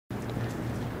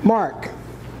Mark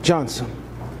Johnson,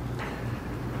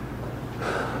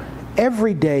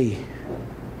 every day,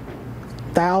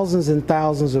 thousands and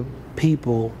thousands of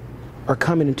people are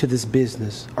coming into this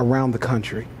business around the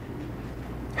country.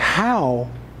 How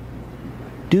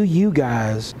do you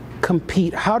guys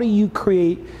compete? How do you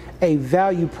create a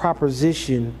value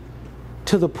proposition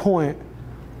to the point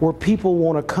where people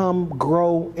want to come,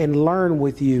 grow, and learn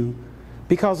with you?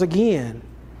 Because again,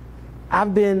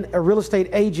 I've been a real estate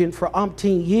agent for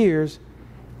umpteen years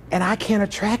and I can't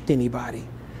attract anybody.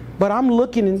 But I'm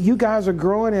looking and you guys are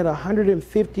growing at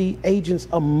 150 agents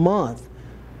a month.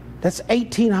 That's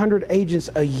 1,800 agents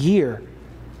a year.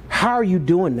 How are you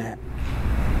doing that?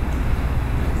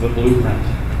 The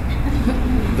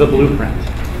blueprint. The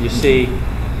blueprint. You see,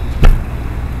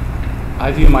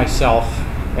 I view myself,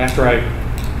 after I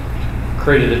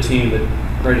created a team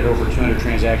that created over 200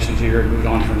 transactions a year and moved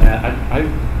on from that,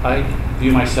 I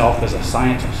view myself as a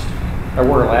scientist. I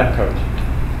wear a lab coat.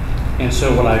 And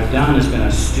so what I've done is been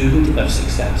a student of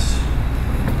success.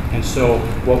 And so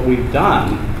what we've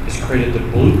done is created the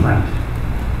blueprint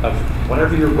of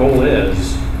whatever your goal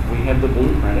is, we have the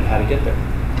blueprint of how to get there.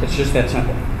 It's just that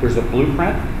simple. There's a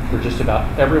blueprint for just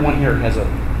about everyone here has a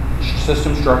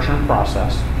system, structure, and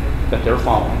process that they're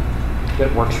following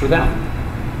that works for them.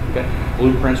 Okay?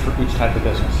 Blueprints for each type of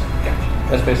business.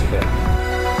 That's basically it.